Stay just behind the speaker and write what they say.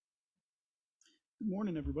Good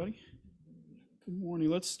morning, everybody. Good morning.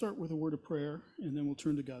 Let's start with a word of prayer, and then we'll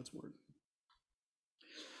turn to God's word.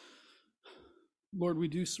 Lord, we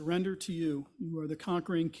do surrender to you. You are the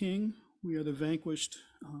conquering king. We are the vanquished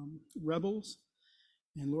rebels.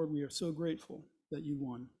 And Lord, we are so grateful that you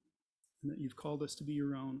won and that you've called us to be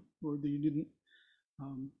your own. Lord, that you didn't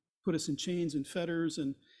put us in chains and fetters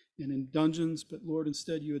and in dungeons, but Lord,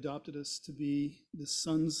 instead you adopted us to be the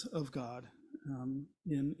sons of God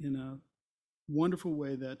in a wonderful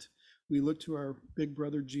way that we look to our big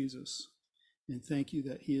brother Jesus and thank you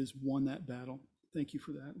that he has won that battle. Thank you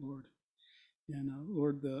for that, Lord. And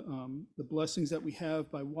Lord, the blessings that we have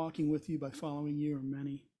by walking with you, by following you, are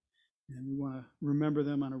many, and we want to remember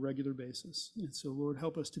them on a regular basis. And so, Lord,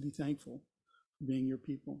 help us to be thankful for being your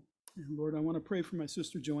people. And Lord, I want to pray for my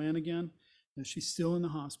sister Joanne again, as she's still in the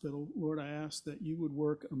hospital. Lord, I ask that you would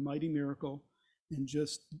work a mighty miracle in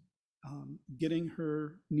just getting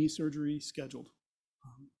her knee surgery scheduled.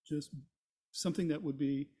 Just something that would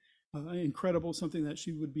be incredible, something that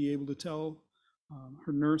she would be able to tell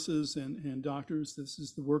her nurses and doctors, this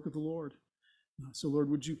is the work of the Lord. So Lord,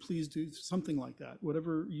 would you please do something like that?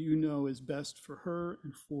 Whatever you know is best for her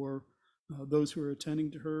and for those who are attending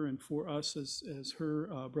to her and for us as her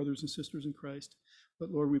brothers and sisters in Christ. But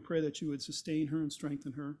Lord, we pray that you would sustain her and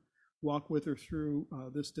strengthen her, walk with her through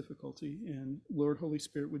this difficulty. And Lord, Holy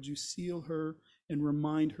Spirit, would you seal her and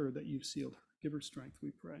remind her that you've sealed her. Give her strength, we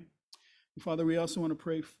pray. And Father, we also want to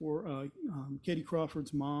pray for Katie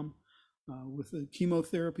Crawford's mom with the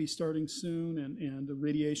chemotherapy starting soon and the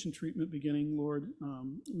radiation treatment beginning. Lord,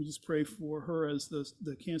 we just pray for her as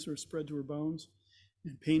the cancer has spread to her bones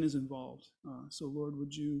and pain is involved. So Lord,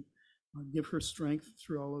 would you give her strength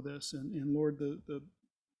through all of this? And Lord, the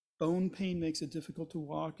bone pain makes it difficult to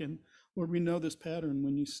walk. And Lord, we know this pattern.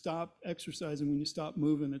 When you stop exercising, when you stop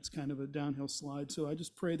moving, it's kind of a downhill slide. So I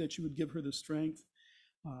just pray that you would give her the strength,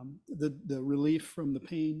 the relief from the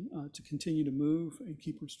pain to continue to move and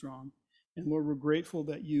keep her strong. And Lord, we're grateful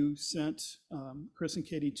that you sent Chris and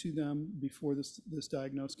Katie to them before this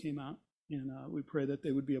diagnosis came out. And we pray that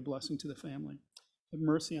they would be a blessing to the family. Have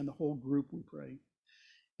mercy on the whole group, we pray.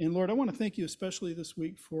 And Lord, I want to thank you especially this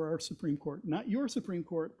week for our Supreme Court, not your Supreme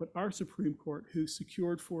Court, but our Supreme Court, who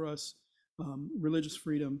secured for us religious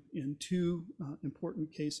freedom in two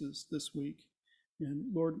important cases this week. And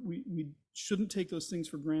Lord, we shouldn't take those things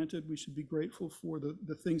for granted. We should be grateful for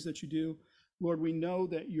the things that you do. Lord, we know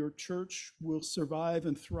that your church will survive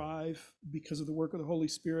and thrive because of the work of the Holy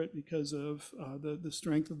Spirit, because of the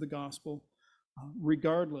strength of the gospel,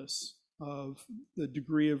 regardless of the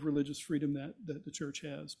degree of religious freedom that the church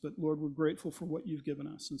has. But Lord, we're grateful for what you've given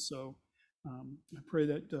us. And so I pray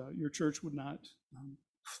that your church would not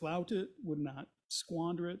flout it, would not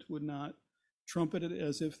squander it, would not trumpet it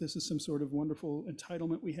as if this is some sort of wonderful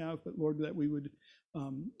entitlement we have, but Lord, that we would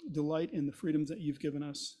delight in the freedoms that you've given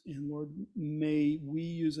us. And Lord, may we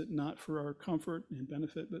use it not for our comfort and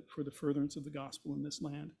benefit, but for the furtherance of the gospel in this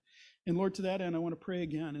land. And Lord, to that end, I want to pray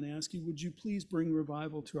again and ask you, would you please bring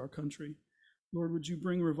revival to our country? Lord, would you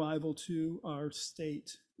bring revival to our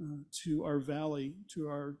state, to our valley, to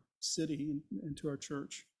our city, and to our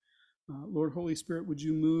church? Lord, Holy Spirit, would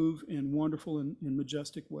you move in wonderful and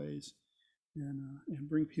majestic ways and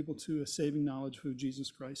bring people to a saving knowledge of who Jesus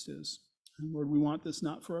Christ is? And Lord, we want this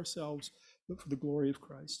not for ourselves, but for the glory of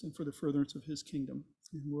Christ and for the furtherance of his kingdom.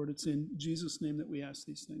 And Lord, it's in Jesus' name that we ask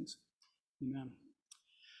these things. Amen.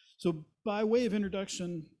 So by way of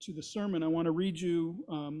introduction to the sermon, I want to read you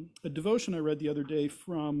a devotion I read the other day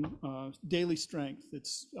from Daily Strength.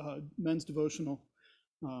 It's men's devotional.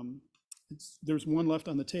 There's one left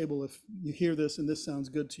on the table if you hear this and this sounds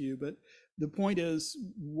good to you. But the point is,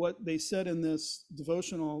 what they said in this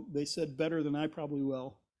devotional, they said better than I probably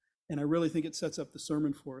will. And I really think it sets up the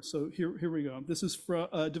sermon for us. So here we go. This is for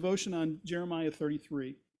a devotion on Jeremiah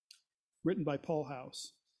 33, written by Paul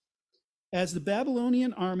House. As the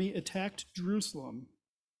Babylonian army attacked Jerusalem,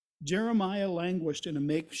 Jeremiah languished in a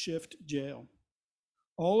makeshift jail.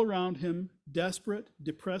 All around him, desperate,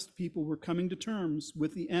 depressed people were coming to terms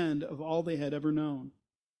with the end of all they had ever known.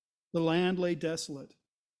 The land lay desolate.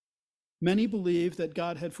 Many believed that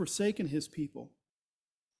God had forsaken his people.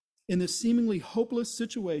 In this seemingly hopeless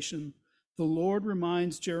situation, the Lord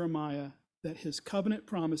reminds Jeremiah that his covenant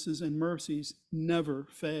promises and mercies never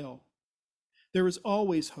fail. There is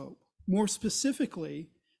always hope. More specifically,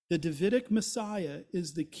 the Davidic Messiah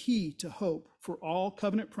is the key to hope, for all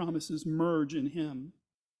covenant promises merge in him.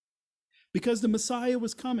 Because the Messiah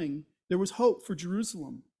was coming, there was hope for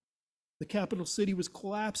Jerusalem. The capital city was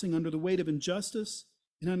collapsing under the weight of injustice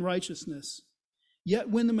and unrighteousness. Yet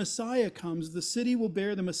when the Messiah comes, the city will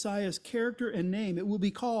bear the Messiah's character and name. It will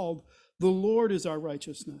be called The Lord is our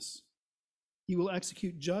righteousness. He will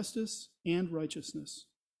execute justice and righteousness.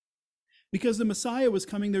 Because the Messiah was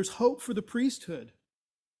coming, there's hope for the priesthood.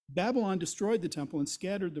 Babylon destroyed the temple and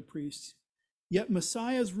scattered the priests. Yet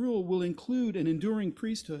Messiah's rule will include an enduring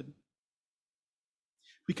priesthood.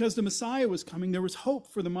 Because the Messiah was coming, there was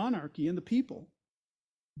hope for the monarchy and the people.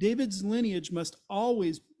 David's lineage must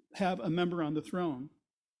always have a member on the throne.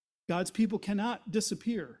 God's people cannot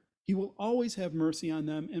disappear. He will always have mercy on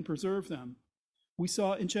them and preserve them. We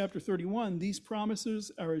saw in chapter 31, these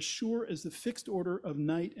promises are as sure as the fixed order of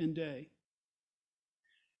night and day.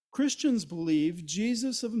 Christians believe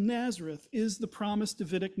Jesus of Nazareth is the promised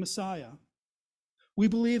Davidic Messiah. We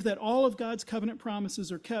believe that all of God's covenant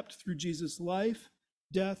promises are kept through Jesus' life,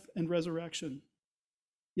 death, and resurrection.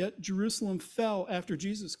 Yet Jerusalem fell after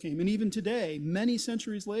Jesus came, and even today, many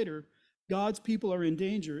centuries later, God's people are in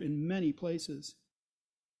danger in many places.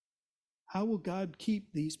 How will God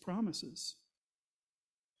keep these promises?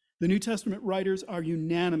 The New Testament writers are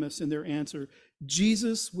unanimous in their answer.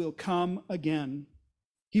 Jesus will come again.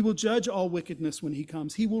 He will judge all wickedness when he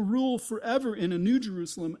comes. He will rule forever in a new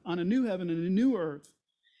Jerusalem, on a new heaven and a new earth.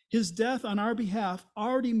 His death on our behalf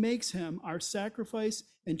already makes him our sacrifice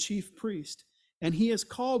and chief priest, and he has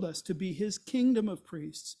called us to be his kingdom of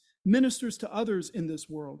priests, ministers to others in this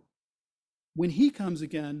world. When he comes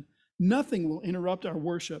again, nothing will interrupt our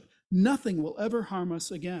worship. Nothing will ever harm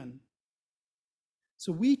us again.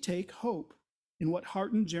 So we take hope in what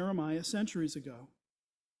heartened Jeremiah centuries ago.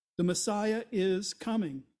 The Messiah is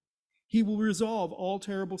coming. He will resolve all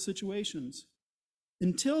terrible situations.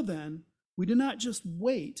 Until then, we do not just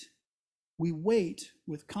wait, we wait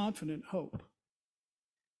with confident hope.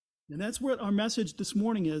 And that's what our message this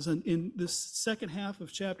morning is in this second half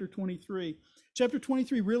of chapter 23. Chapter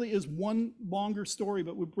 23 really is one longer story,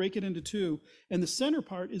 but we break it into two. And the center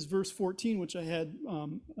part is verse 14, which I had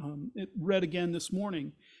read again this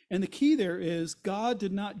morning. And the key there is God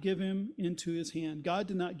did not give him into his hand. God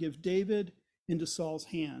did not give David into Saul's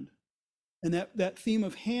hand. And that theme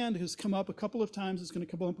of hand has come up a couple of times. It's going to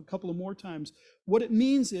come up a couple of more times. What it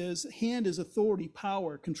means is hand is authority,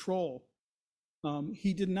 power, control.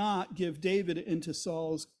 He did not give David into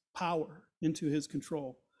Saul's power, into his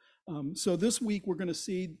control. So this week we're going to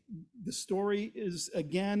see the story is,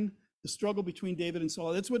 again, the struggle between David and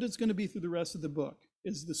Saul. That's what it's going to be through the rest of the book,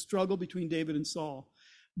 is the struggle between David and Saul.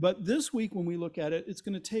 But this week when we look at it, it's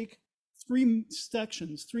going to take three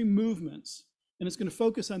sections, three movements, and it's going to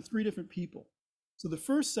focus on three different people. So the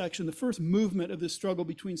first section, the first movement of this struggle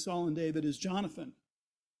between Saul and David is Jonathan.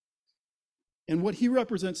 And what he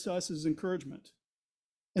represents to us is encouragement.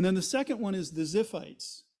 And then the second one is the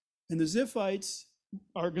Ziphites. And the Ziphites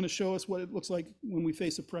are going to show us what it looks like when we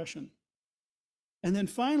face oppression. And then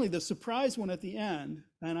finally, the surprise one at the end,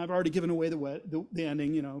 and I've already given away the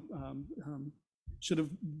ending, should have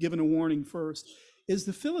given a warning first, is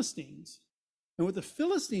the Philistines. And what the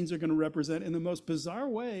Philistines are going to represent in the most bizarre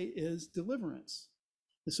way is deliverance.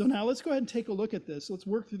 And so now let's go ahead and take a look at this. Let's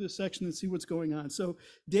work through this section and see what's going on. So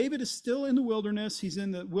David is still in the wilderness. He's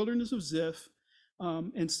in the wilderness of Ziph,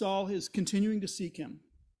 and Saul is continuing to seek him.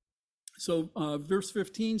 So verse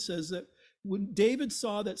 15 says that when David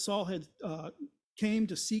saw that Saul had came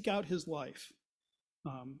to seek out his life.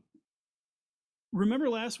 Remember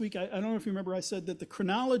last week, I don't know if you remember, I said that the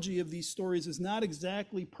chronology of these stories is not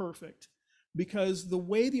exactly perfect, because the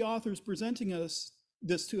way the author is presenting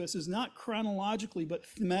this to us is not chronologically, but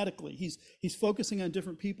thematically. He's focusing on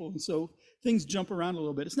different people, and so things jump around a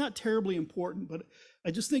little bit. It's not terribly important, but I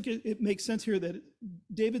just think it makes sense here that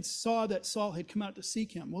David saw that Saul had come out to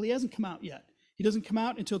seek him. Well, he hasn't come out yet. He doesn't come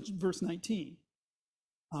out until verse 19.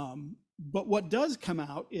 But what does come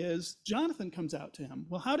out is Jonathan comes out to him.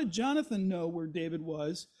 Well, how did Jonathan know where David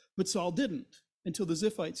was, but Saul didn't until the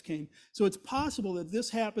Ziphites came? So it's possible that this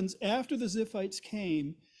happens after the Ziphites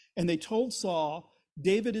came and they told Saul,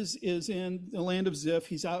 David is in the land of Ziph.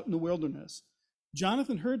 He's out in the wilderness.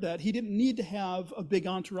 Jonathan heard that. He didn't need to have a big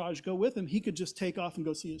entourage go with him. He could just take off and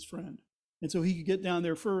go see his friend. And so he could get down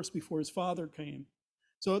there first before his father came.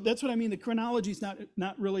 So that's what I mean. The chronology is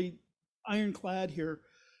not really ironclad here.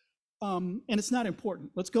 And it's not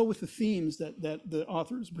important. Let's go with the themes that the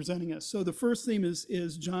author is presenting us. So the first theme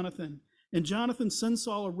is Jonathan. And Jonathan's son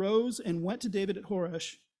Saul arose and went to David at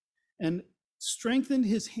Horesh and strengthened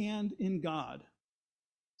his hand in God.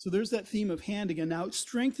 So there's that theme of hand again. Now,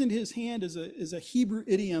 strengthened his hand is a Hebrew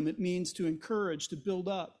idiom. It means to encourage, to build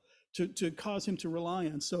up, to cause him to rely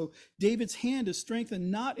on. So David's hand is strengthened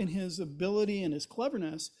not in his ability and his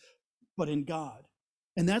cleverness, but in God.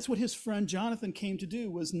 And that's what his friend Jonathan came to do,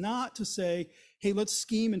 was not to say, hey, let's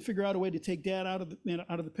scheme and figure out a way to take dad out of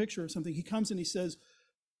the picture or something. He comes and he says,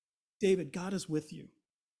 David, God is with you.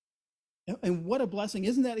 And what a blessing.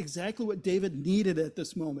 Isn't that exactly what David needed at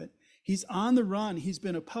this moment? He's on the run. He's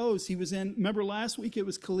been opposed. He was in, remember last week it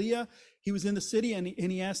was Keilah. He was in the city and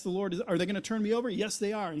he asked the Lord, are they going to turn me over? Yes,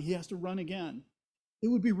 they are. And he has to run again. It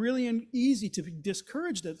would be really easy to be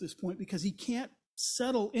discouraged at this point because he can't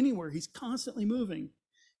settle anywhere. He's constantly moving.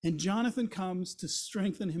 And Jonathan comes to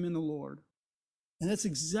strengthen him in the Lord. And that's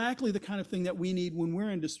exactly the kind of thing that we need when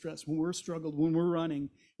we're in distress, when we're struggled, when we're running,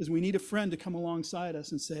 is we need a friend to come alongside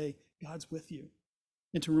us and say, God's with you,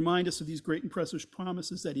 and to remind us of these great and precious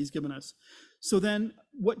promises that he's given us. So then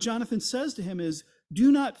what Jonathan says to him is,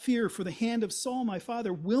 do not fear, for the hand of Saul, my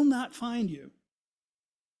father, will not find you.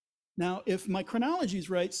 Now, if my chronology is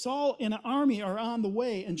right, Saul and an army are on the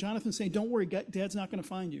way, and Jonathan's saying, don't worry, Dad's not going to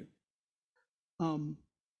find you.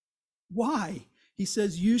 Why? He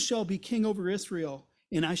says, you shall be king over Israel,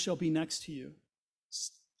 and I shall be next to you.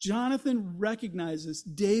 Jonathan recognizes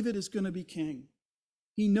David is going to be king.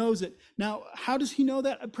 He knows it. Now, how does he know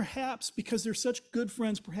that? Perhaps because they're such good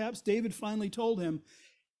friends, perhaps David finally told him,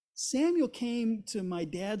 Samuel came to my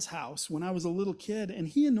dad's house when I was a little kid, and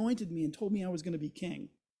he anointed me and told me I was going to be king.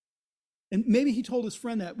 And maybe he told his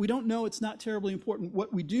friend that. We don't know. It's not terribly important.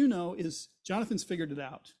 What we do know is Jonathan's figured it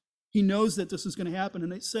out. He knows that this is going to happen.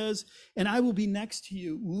 And it says, and I will be next to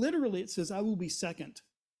you. Literally, it says, I will be second.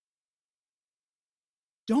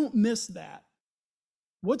 Don't miss that.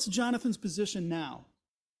 What's Jonathan's position now?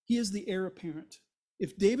 He is the heir apparent.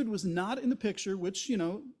 If David was not in the picture, which,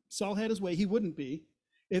 Saul had his way, he wouldn't be.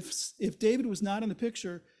 If David was not in the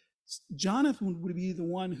picture, Jonathan would be the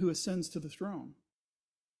one who ascends to the throne.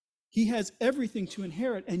 He has everything to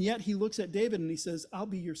inherit, and yet he looks at David and he says, I'll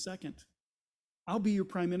be your second. I'll be your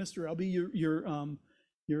prime minister. I'll be your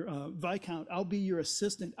viscount. I'll be your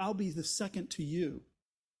assistant. I'll be the second to you.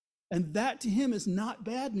 And that to him is not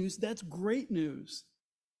bad news. That's great news.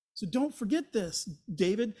 So don't forget this,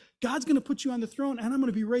 David. God's going to put you on the throne, and I'm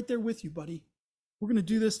going to be right there with you, buddy. We're going to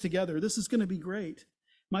do this together. This is going to be great.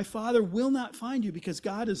 My father will not find you because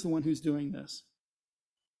God is the one who's doing this.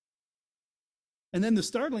 And then the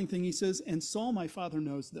startling thing, he says, and Saul, my father,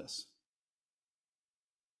 knows this.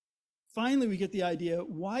 Finally, we get the idea,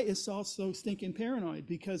 why is Saul so stinking paranoid?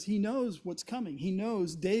 Because he knows what's coming. He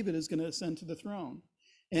knows David is going to ascend to the throne.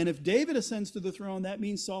 And if David ascends to the throne, that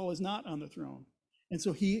means Saul is not on the throne. And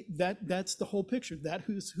so that's the whole picture.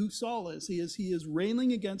 That's who Saul is. He is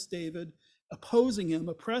railing against David, opposing him,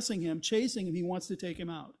 oppressing him, chasing him. He wants to take him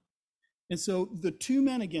out. And so the two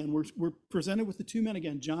men again, we're presented with the two men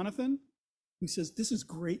again. Jonathan, who says, this is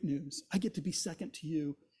great news. I get to be second to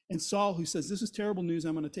you. And Saul, who says, this is terrible news.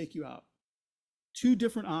 I'm going to take you out. Two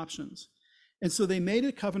different options. And so they made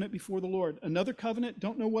a covenant before the Lord. Another covenant,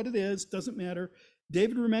 don't know what it is, doesn't matter.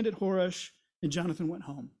 David remained at Horesh, and Jonathan went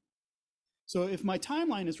home. So if my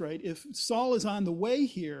timeline is right, if Saul is on the way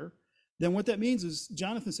here, then what that means is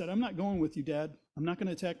Jonathan said, I'm not going with you, Dad. I'm not going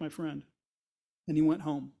to attack my friend. And he went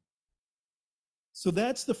home. So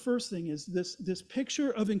that's the first thing, is this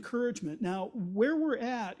picture of encouragement. Now, where we're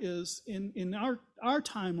at is in our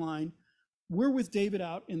timeline, we're with David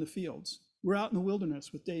out in the fields. We're out in the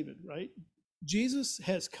wilderness with David, right? Jesus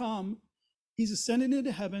has come, he's ascended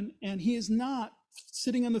into heaven, and he is not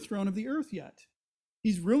sitting on the throne of the earth yet.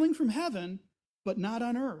 He's ruling from heaven, but not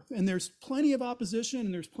on earth. And there's plenty of opposition,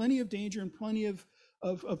 and there's plenty of danger, and plenty of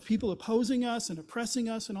people opposing us and oppressing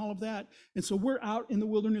us and all of that. And so we're out in the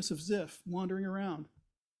wilderness of Ziph, wandering around.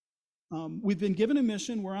 We've been given a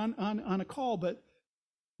mission. We're on a call, but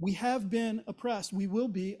we have been oppressed. We will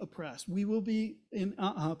be oppressed. We will be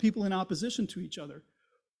people in opposition to each other.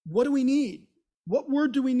 What do we need? What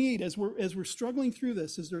word do we need as we're struggling through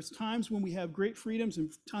this? Is there's times when we have great freedoms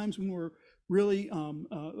and times when we're really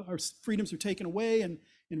our freedoms are taken away and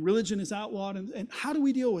religion is outlawed. And how do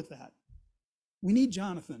we deal with that? We need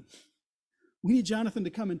Jonathan. We need Jonathan to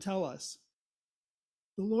come and tell us,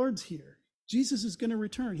 the Lord's here. Jesus is going to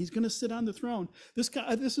return. He's going to sit on the throne. This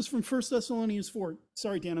is from 1 Thessalonians 4.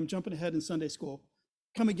 Sorry, Dan, I'm jumping ahead in Sunday school.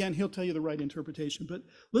 Come again, he'll tell you the right interpretation. But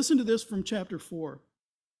listen to this from chapter 4.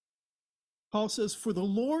 Paul says, for the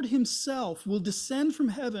Lord himself will descend from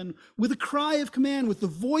heaven with a cry of command, with the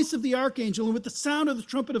voice of the archangel, and with the sound of the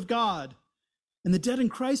trumpet of God. And the dead in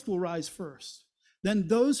Christ will rise first. Then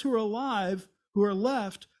those who are alive, who are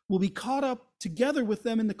left, will be caught up together with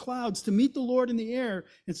them in the clouds to meet the Lord in the air.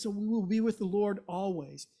 And so we will be with the Lord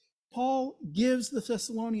always. Paul gives the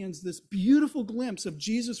Thessalonians this beautiful glimpse of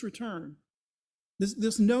Jesus' return.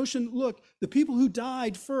 This notion, look, the people who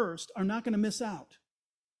died first are not going to miss out.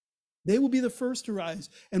 They will be the first to rise.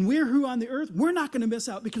 And we're who on the earth, we're not going to miss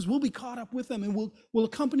out because we'll be caught up with them and we'll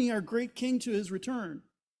accompany our great king to his return.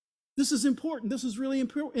 This is important. This is really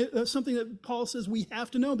important. Something that Paul says we have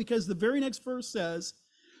to know, because the very next verse says,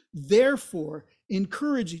 therefore,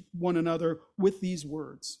 encourage one another with these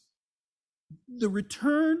words. The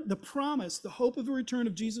return, the promise, the hope of the return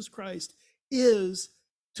of Jesus Christ is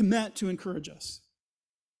meant to encourage us.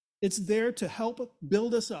 It's there to help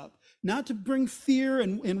build us up, not to bring fear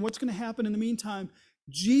and what's going to happen in the meantime.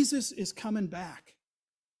 Jesus is coming back.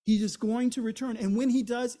 He is going to return. And when he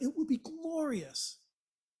does, it will be glorious.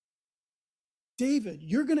 David,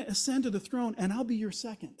 you're going to ascend to the throne, and I'll be your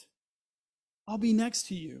second. I'll be next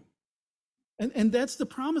to you. And that's the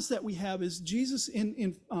promise that we have, is Jesus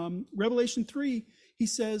in Revelation 3, he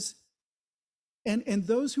says, and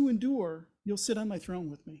those who endure, you'll sit on my throne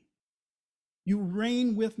with me. You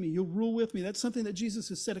reign with me. You'll rule with me. That's something that Jesus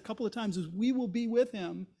has said a couple of times, is we will be with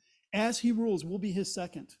him as he rules. We'll be his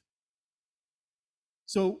second.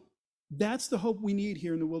 So that's the hope we need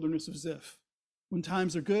here in the wilderness of Ziph. When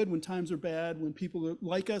times are good, when times are bad, when people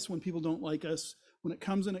like us, when people don't like us, when it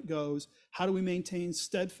comes and it goes, how do we maintain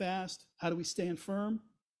steadfast? How do we stand firm?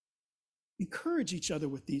 Encourage each other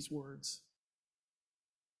with these words.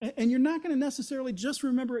 And you're not going to necessarily just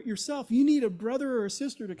remember it yourself. You need a brother or a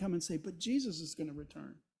sister to come and say, but Jesus is going to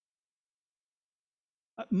return.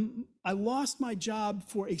 I lost my job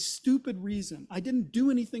for a stupid reason. I didn't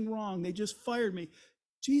do anything wrong. They just fired me.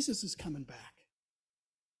 Jesus is coming back.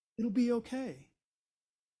 It'll be okay.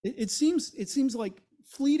 It seems like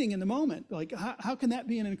fleeting in the moment. Like, how can that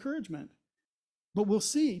be an encouragement? But we'll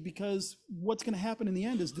see, because what's going to happen in the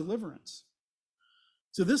end is deliverance.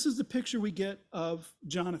 So this is the picture we get of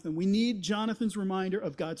Jonathan. We need Jonathan's reminder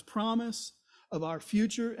of God's promise, of our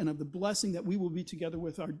future, and of the blessing that we will be together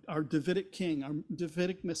with our Davidic king, our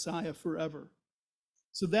Davidic Messiah forever.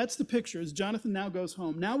 So that's the picture, as Jonathan now goes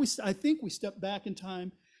home. Now I think we step back in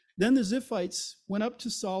time. Then the Ziphites went up to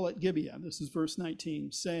Saul at Gibeah, this is verse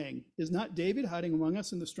 19, saying, is not David hiding among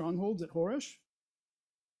us in the strongholds at Horesh?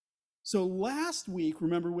 So last week,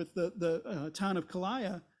 remember, with the town of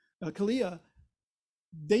Keilah,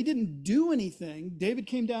 they didn't do anything. David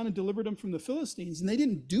came down and delivered them from the Philistines, and they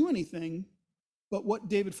didn't do anything. But what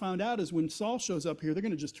David found out is when Saul shows up here, they're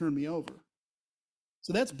going to just turn me over.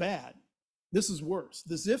 So that's bad. This is worse.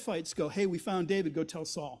 The Ziphites go, hey, we found David, go tell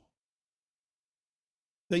Saul.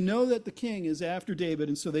 They know that the king is after David,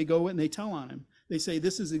 and so they go and they tell on him. They say,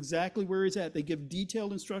 this is exactly where he's at. They give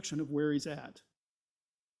detailed instruction of where he's at.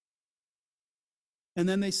 And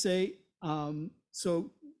then they say,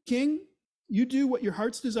 so king, you do what your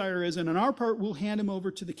heart's desire is, and on our part, we'll hand him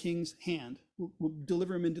over to the king's hand. We'll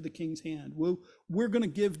deliver him into the king's hand. We're going to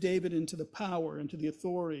give David into the power, into the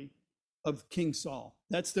authority of King Saul.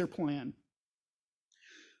 That's their plan.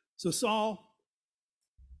 So Saul,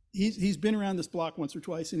 he's been around this block once or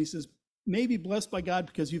twice, and he says, maybe blessed by God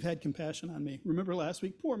because you've had compassion on me. Remember last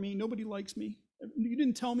week? Poor me, nobody likes me. You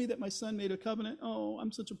didn't tell me that my son made a covenant. Oh,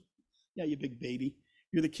 I'm such a, yeah, you big baby.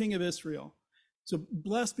 You're the king of Israel. So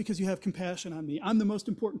blessed because you have compassion on me. I'm the most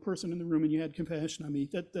important person in the room and you had compassion on me.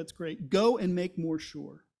 That's great. Go and make more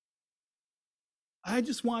sure. I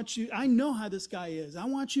just want you, I know how this guy is. I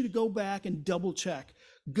want you to go back and double check.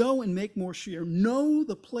 Go and make more sure. Know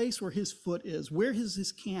the place where his foot is. Where is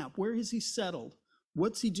his camp? Where is he settled?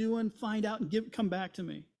 What's he doing? Find out and come back to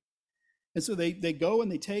me. And so they go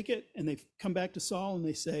and they take it and they come back to Saul and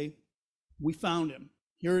they say, we found him.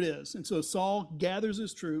 Here it is. And so Saul gathers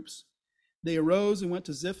his troops. They arose and went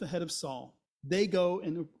to Ziph ahead of Saul. They go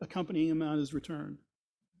and accompany him on his return.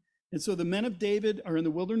 And so the men of David are in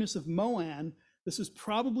the wilderness of Moab. This is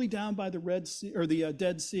probably down by the Red Sea or the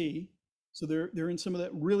Dead Sea. So they're in some of that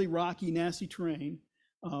really rocky, nasty terrain,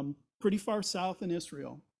 pretty far south in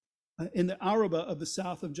Israel, in the Arabah of the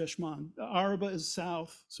south of Jeshimon. The Arabah is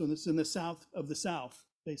south, so it's in the south of the south,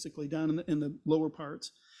 basically, down in the lower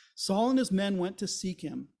parts. Saul and his men went to seek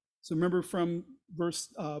him. So remember from verse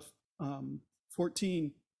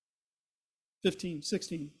 14, 15,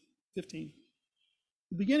 16, 15.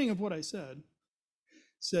 The beginning of what I said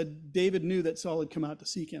David knew that Saul had come out to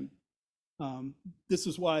seek him. This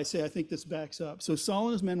is why I say I think this backs up. So Saul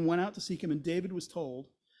and his men went out to seek him, and David was told.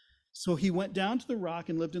 So he went down to the rock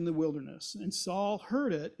and lived in the wilderness. And Saul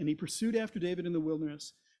heard it, and he pursued after David in the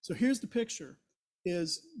wilderness. So here's the picture.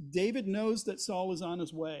 Is David knows that Saul is on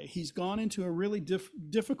his way. He's gone into a really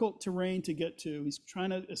difficult terrain to get to. He's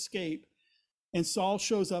trying to escape. And Saul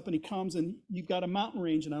shows up and he comes, and you've got a mountain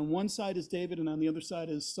range, and on one side is David and on the other side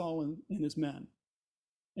is Saul and his men.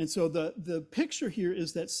 And so the picture here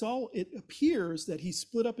is that Saul, it appears that he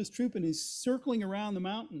split up his troop and he's circling around the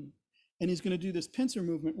mountain, and he's going to do this pincer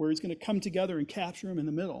movement where he's going to come together and capture him in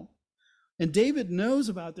the middle. And David knows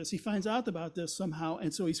about this. He finds out about this somehow,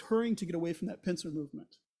 and so he's hurrying to get away from that pincer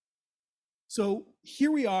movement. So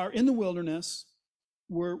here we are in the wilderness.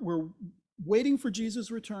 We're waiting for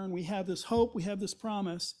Jesus' return. We have this hope, we have this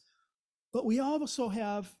promise, but we also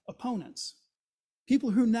have opponents,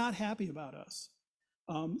 people who are not happy about us.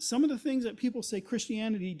 Some of the things that people say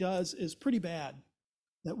Christianity does is pretty bad,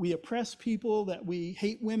 that we oppress people, that we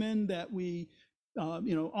hate women, that we,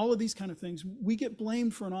 all of these kind of things. We get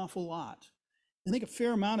blamed for an awful lot. I think a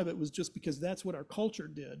fair amount of it was just because that's what our culture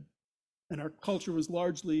did. And our culture was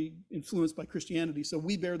largely influenced by Christianity, so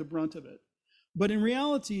we bear the brunt of it. But in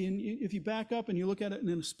reality, and if you back up and you look at it in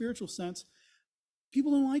a spiritual sense,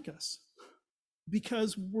 people don't like us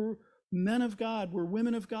because we're men of God, we're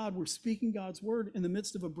women of God, we're speaking God's word in the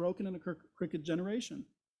midst of a broken and a crooked generation.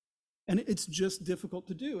 And it's just difficult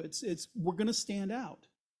to do. We're going to stand out.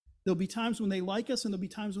 There'll be times when they like us and there'll be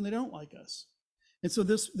times when they don't like us. And so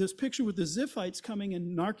this picture with the Ziphites coming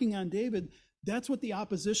and narking on David, that's what the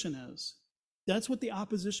opposition is. That's what the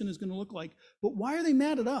opposition is going to look like. But why are they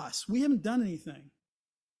mad at us? We haven't done anything.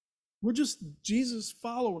 We're just Jesus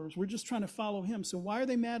followers. We're just trying to follow him. So why are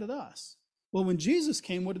they mad at us? Well, when Jesus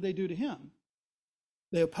came, what did they do to him?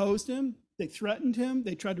 They opposed him. They threatened him.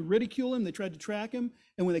 They tried to ridicule him. They tried to track him.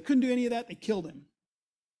 And when they couldn't do any of that, they killed him.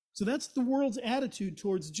 So that's the world's attitude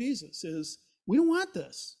towards Jesus is, we don't want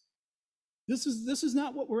this. This is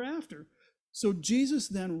not what we're after. So Jesus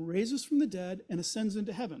then raises from the dead and ascends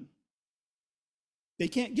into heaven. They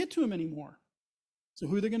can't get to him anymore. So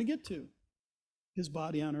who are they going to get to? His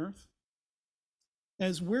body on earth.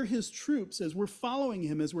 As we're his troops, as we're following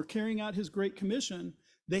him, as we're carrying out his great commission,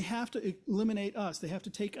 they have to eliminate us. They have to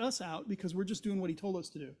take us out because we're just doing what he told us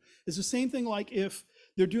to do. It's the same thing like if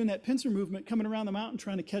they're doing that pincer movement coming around the mountain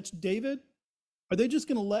trying to catch David. Are they just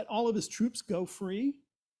going to let all of his troops go free?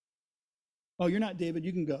 Oh, you're not David,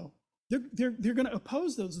 you can go. They're going to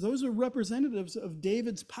oppose those. Those are representatives of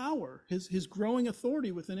David's power, his growing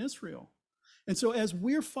authority within Israel. And so as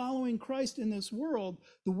we're following Christ in this world,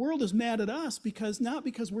 the world is mad at us not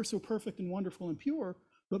because we're so perfect and wonderful and pure,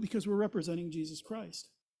 but because we're representing Jesus Christ.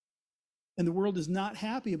 And the world is not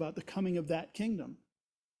happy about the coming of that kingdom.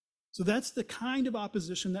 So that's the kind of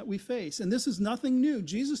opposition that we face. And this is nothing new.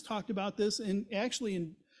 Jesus talked about this in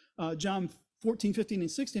John 14, 15,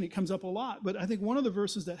 and 16, it comes up a lot. But I think one of the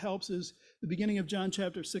verses that helps is the beginning of John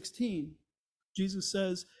chapter 16. Jesus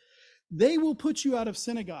says, "They will put you out of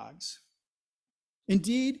synagogues.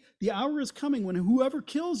 Indeed, the hour is coming when whoever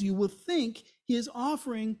kills you will think he is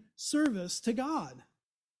offering service to God.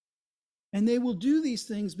 And they will do these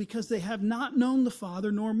things because they have not known the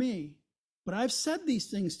Father nor me. But I've said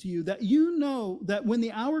these things to you that you know that when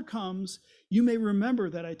the hour comes, you may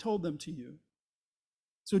remember that I told them to you."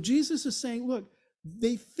 So Jesus is saying, look,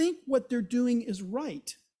 they think what they're doing is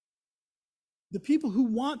right. The people who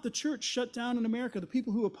want the church shut down in America, the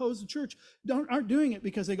people who oppose the church, aren't doing it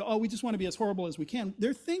because they go, oh, we just want to be as horrible as we can.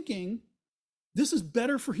 They're thinking this is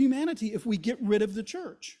better for humanity if we get rid of the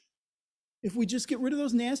church. If we just get rid of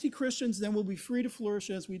those nasty Christians, then we'll be free to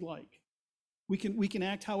flourish as we'd like. We can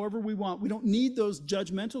act however we want. We don't need those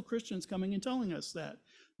judgmental Christians coming and telling us that.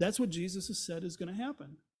 That's what Jesus has said is going to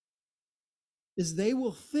happen. Is they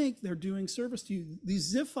will think they're doing service to you.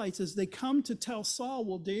 These Ziphites, as they come to tell Saul,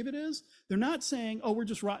 well, David is, they're not saying, oh, we're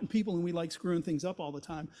just rotten people and we like screwing things up all the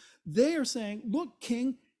time. They are saying, look,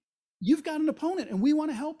 King, you've got an opponent and we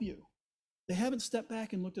want to help you. They haven't stepped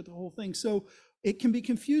back and looked at the whole thing. So it can be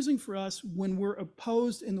confusing for us when we're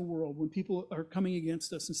opposed in the world, when people are coming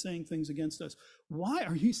against us and saying things against us. Why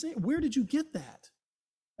are you saying, where did you get that?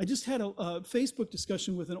 I just had a Facebook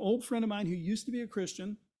discussion with an old friend of mine who used to be a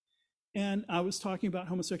Christian. And I was talking about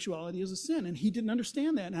homosexuality as a sin, and he didn't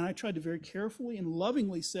understand that. And I tried to very carefully and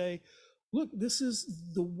lovingly say, look, this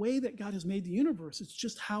is the way that God has made the universe. It's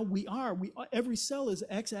just how we are. Every cell is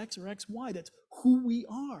XX or XY. That's who we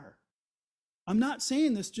are. I'm not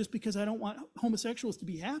saying this just because I don't want homosexuals to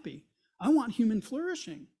be happy. I want human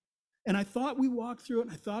flourishing. And I thought we walked through it,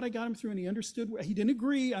 and I thought I got him through, and he understood. He didn't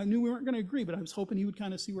agree. I knew we weren't going to agree, but I was hoping he would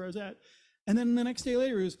kind of see where I was at. And then the next day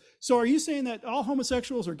later is, so are you saying that all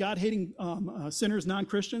homosexuals are God-hating sinners,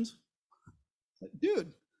 non-Christians? Like,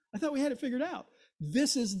 dude, I thought we had it figured out.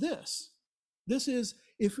 This is this. This is,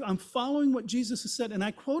 if I'm following what Jesus has said, and I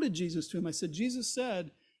quoted Jesus to him. I said, Jesus said,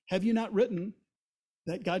 have you not written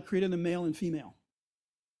that God created them male and female?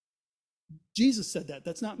 Jesus said that.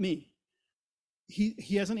 That's not me.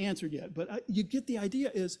 He hasn't answered yet. But you get the idea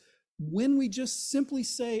is, when we just simply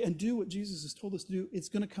say and do what Jesus has told us to do, it's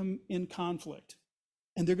going to come in conflict.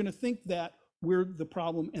 And they're going to think that we're the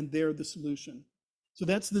problem and they're the solution. So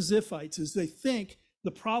that's the Ziphites, is they think the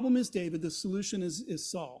problem is David, the solution is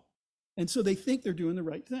Saul. And so they think they're doing the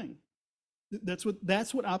right thing. That's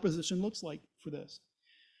what opposition looks like for this.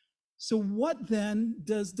 So what then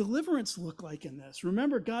does deliverance look like in this?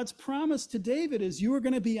 Remember, God's promise to David is you are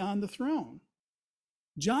going to be on the throne.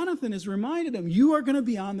 Jonathan has reminded him, you are going to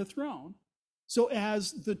be on the throne. So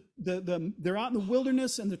as they're out in the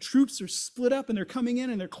wilderness and the troops are split up and they're coming in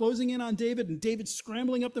and they're closing in on David, and David's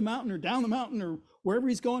scrambling up the mountain or down the mountain or wherever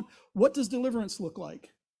he's going, what does deliverance look like?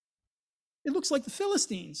 It looks like the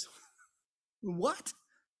Philistines. What?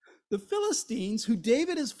 The Philistines, who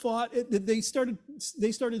David has fought, they started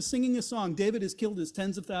singing a song, David has killed his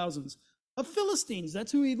tens of thousands of Philistines.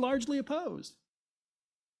 That's who he largely opposed.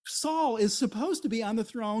 Saul is supposed to be on the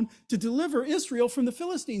throne to deliver Israel from the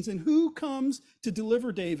Philistines. And who comes to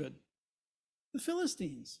deliver David? The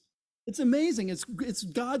Philistines. It's amazing. It's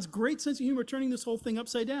God's great sense of humor turning this whole thing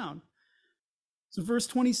upside down. So verse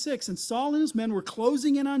 26, and Saul and his men were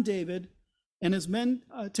closing in on David and his men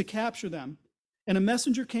to capture them. And a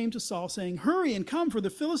messenger came to Saul saying, hurry and come, for the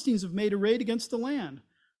Philistines have made a raid against the land.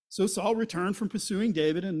 So Saul returned from pursuing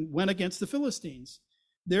David and went against the Philistines.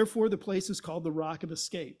 Therefore, the place is called the Rock of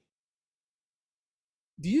Escape.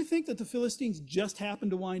 Do you think that the Philistines just happened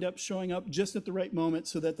to wind up showing up just at the right moment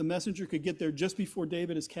so that the messenger could get there just before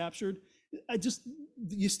David is captured?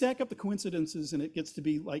 You stack up the coincidences and it gets to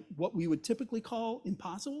be like what we would typically call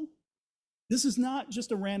impossible. This is not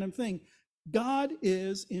just a random thing. God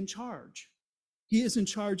is in charge. He is in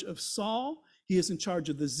charge of Saul. He is in charge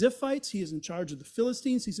of the Ziphites. He is in charge of the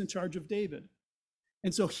Philistines. He's in charge of David.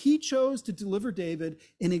 And so he chose to deliver David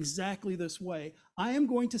in exactly this way. I am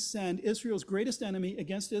going to send Israel's greatest enemy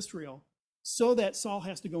against Israel so that Saul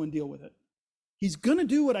has to go and deal with it. He's going to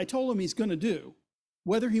do what I told him he's going to do,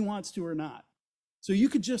 whether he wants to or not. So you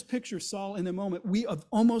could just picture Saul in the moment. We have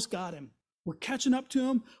almost got him. We're catching up to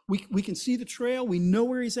him. We can see the trail. We know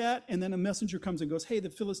where he's at. And then a messenger comes and goes, hey, the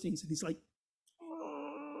Philistines. And he's like,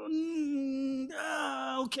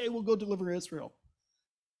 okay, we'll go deliver Israel.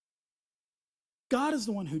 God is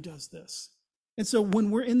the one who does this. And so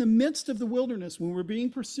when we're in the midst of the wilderness, when we're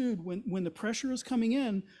being pursued, when the pressure is coming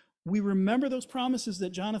in, we remember those promises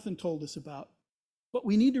that Jonathan told us about. But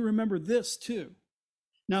we need to remember this too.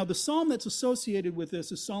 Now, the psalm that's associated with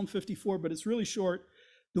this is Psalm 54, but it's really short.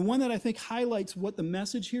 The one that I think highlights what the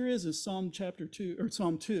message here is Psalm chapter 2 or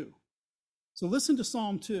Psalm 2. So listen to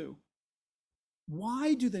Psalm 2.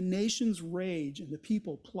 Why do the nations rage and the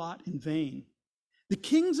people plot in vain? The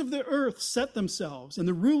kings of the earth set themselves, and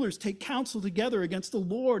the rulers take counsel together against the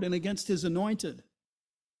Lord and against his anointed,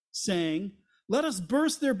 saying, let us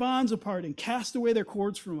burst their bonds apart and cast away their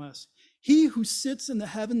cords from us. He who sits in the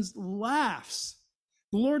heavens laughs.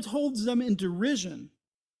 The Lord holds them in derision.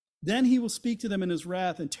 Then he will speak to them in his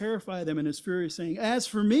wrath and terrify them in his fury, saying, as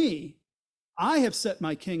for me, I have set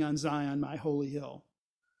my king on Zion, my holy hill.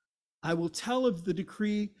 I will tell of the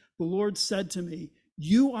decree the Lord said to me,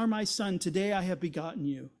 you are my son, today I have begotten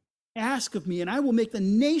you. Ask of me, and I will make the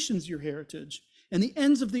nations your heritage, and the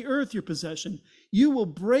ends of the earth your possession. You will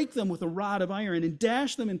break them with a rod of iron, and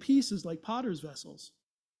dash them in pieces like potter's vessels.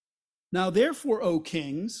 Now therefore, O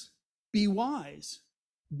kings, be wise.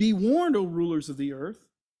 Be warned, O rulers of the earth.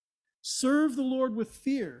 Serve the Lord with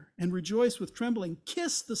fear, and rejoice with trembling.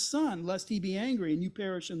 Kiss the Son, lest he be angry, and you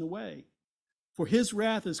perish in the way. For his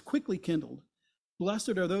wrath is quickly kindled.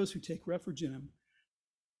 Blessed are those who take refuge in him.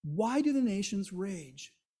 Why do the nations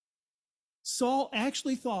rage? Saul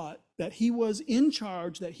actually thought that he was in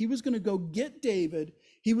charge, that he was going to go get David.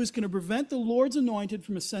 He was going to prevent the Lord's anointed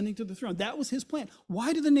from ascending to the throne. That was his plan.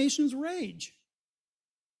 Why do the nations rage?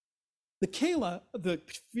 The Keilah, the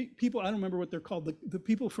people, I don't remember what they're called, the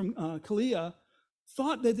people from Keilah,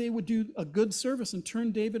 thought that they would do a good service and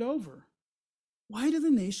turn David over. Why do the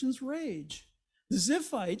nations rage? The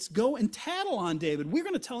Ziphites go and tattle on David. We're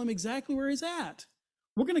going to tell him exactly where he's at.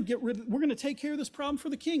 We're going to take care of this problem for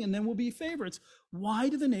the king, and then we'll be favorites. Why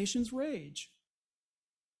do the nations rage?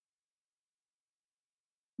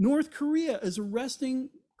 North Korea is arresting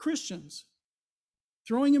Christians,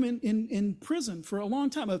 throwing them in prison for a long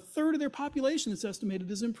time. A third of their population, it's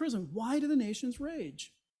estimated, is in prison. Why do the nations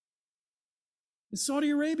rage? In Saudi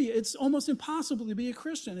Arabia, it's almost impossible to be a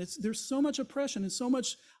Christian. There's so much oppression and so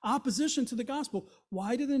much opposition to the gospel.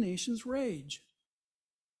 Why do the nations rage?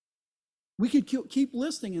 We could keep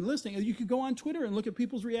listing and listing. You could go on Twitter and look at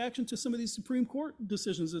people's reaction to some of these Supreme Court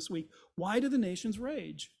decisions this week. Why do the nations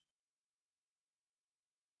rage?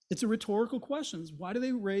 It's a rhetorical question. Why do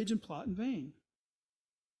they rage and plot in vain?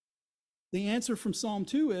 The answer from Psalm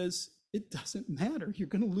 2 is, it doesn't matter. You're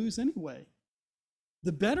going to lose anyway.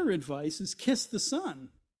 The better advice is kiss the Son,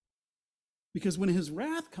 because when his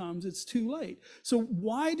wrath comes, it's too late. So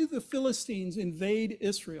why do the Philistines invade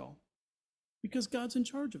Israel? Because God's in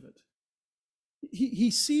charge of it. He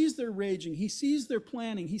sees their raging. He sees their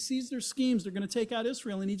planning. He sees their schemes. They're going to take out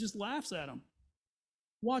Israel, and he just laughs at them.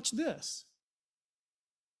 Watch this.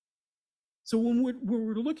 So when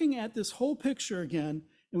we're looking at this whole picture again,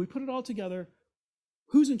 and we put it all together,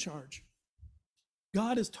 who's in charge?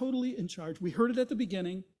 God is totally in charge. We heard it at the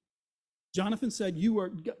beginning. Jonathan said,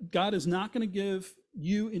 God is not going to give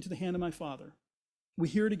you into the hand of my father. We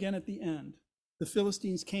hear it again at the end. The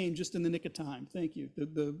Philistines came just in the nick of time. Thank you.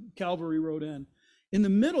 The cavalry rode in. In the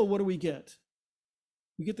middle, what do we get?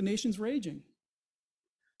 We get the nations raging.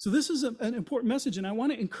 So this is an important message, and I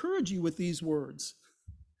want to encourage you with these words.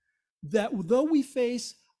 That though we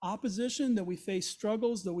face opposition, that we face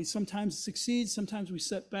struggles, that we sometimes succeed, sometimes we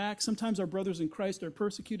set back, sometimes our brothers in Christ are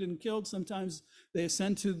persecuted and killed, sometimes they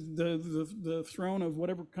ascend to the throne of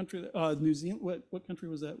whatever country, New Zealand, what country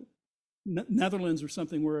was that? Netherlands or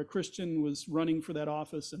something, where a Christian was running for that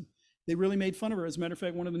office, and they really made fun of her. As a matter of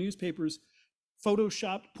fact, one of the newspapers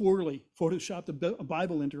photoshopped a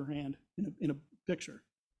Bible into her hand in a picture.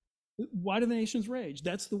 Why do the nations rage?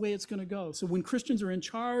 That's the way it's going to go. So when Christians are in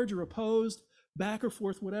charge or opposed, back or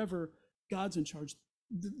forth, whatever, God's in charge.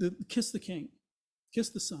 Kiss the king, kiss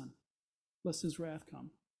the son, lest his wrath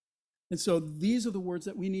come. And so these are the words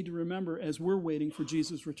that we need to remember as we're waiting for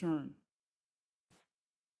Jesus' return.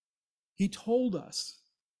 He told us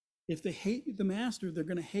if they hate the master, they're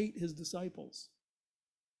going to hate his disciples.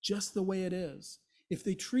 Just the way it is. If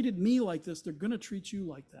they treated me like this, they're going to treat you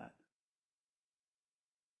like that.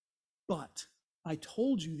 But I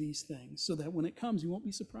told you these things so that when it comes, you won't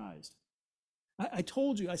be surprised. I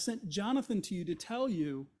told you, I sent Jonathan to you to tell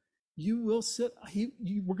you, we're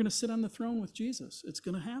going to sit on the throne with Jesus. It's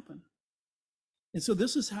going to happen. And so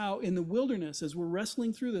this is how in the wilderness, as we're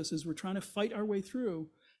wrestling through this, as we're trying to fight our way through,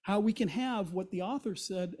 how we can have what the author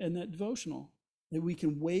said in that devotional, that we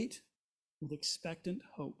can wait with expectant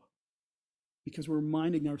hope because we're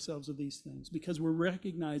reminding ourselves of these things, because we're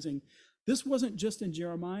recognizing this wasn't just in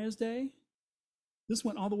Jeremiah's day. This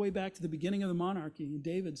went all the way back to the beginning of the monarchy in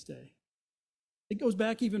David's day. It goes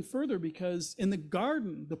back even further because in the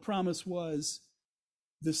garden, the promise was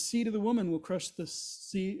the seed of the woman will crush the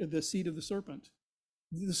seed of the serpent.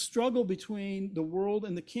 The struggle between the world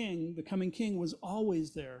and the king, the coming king, was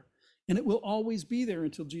always there, and it will always be there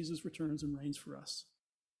until Jesus returns and reigns for us.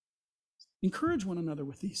 Encourage one another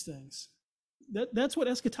with these things. That's what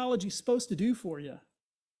eschatology is supposed to do for you.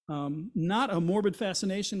 Not a morbid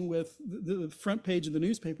fascination with the front page of the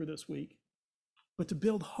newspaper this week, but to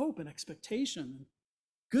build hope and expectation.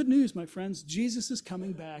 Good news, my friends, Jesus is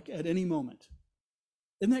coming back at any moment.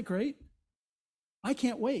 Isn't that great? I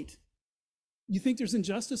can't wait. You think there's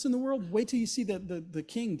injustice in the world? Wait till you see the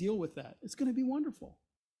king deal with that. It's going to be wonderful.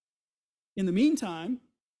 In the meantime,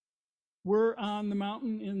 we're on the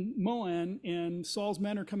mountain in Moan, and Saul's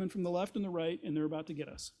men are coming from the left and the right, and they're about to get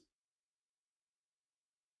us.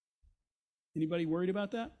 Anybody worried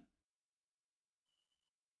about that?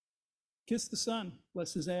 Kiss the son,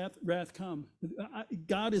 lest his wrath come.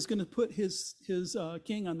 God is going to put his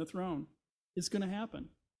king on the throne. It's going to happen.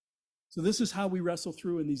 So this is how we wrestle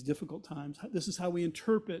through in these difficult times. This is how we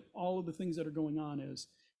interpret all of the things that are going on is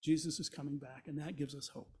Jesus is coming back, and that gives us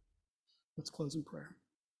hope. Let's close in prayer.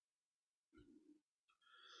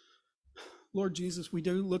 Lord Jesus, we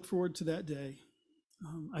do look forward to that day.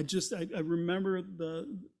 I remember the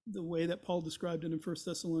way that Paul described it in 1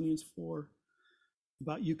 Thessalonians 4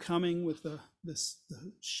 about you coming with the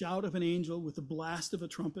shout of an angel, with the blast of a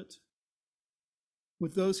trumpet,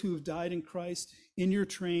 with those who have died in Christ in your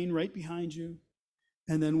train right behind you,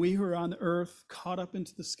 and then we who are on the earth caught up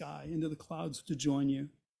into the sky, into the clouds to join you.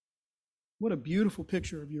 What a beautiful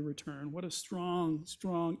picture of your return. What a strong,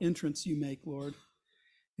 strong entrance you make, Lord.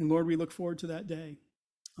 And Lord, we look forward to that day.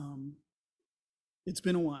 It's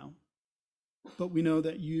been a while, but we know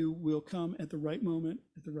that you will come at the right moment,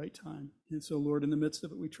 at the right time. And so, Lord, in the midst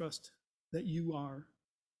of it, we trust that you are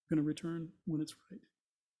going to return when it's right.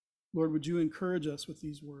 Lord, would you encourage us with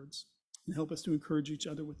these words and help us to encourage each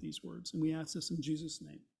other with these words? And we ask this in Jesus'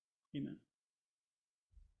 name. Amen.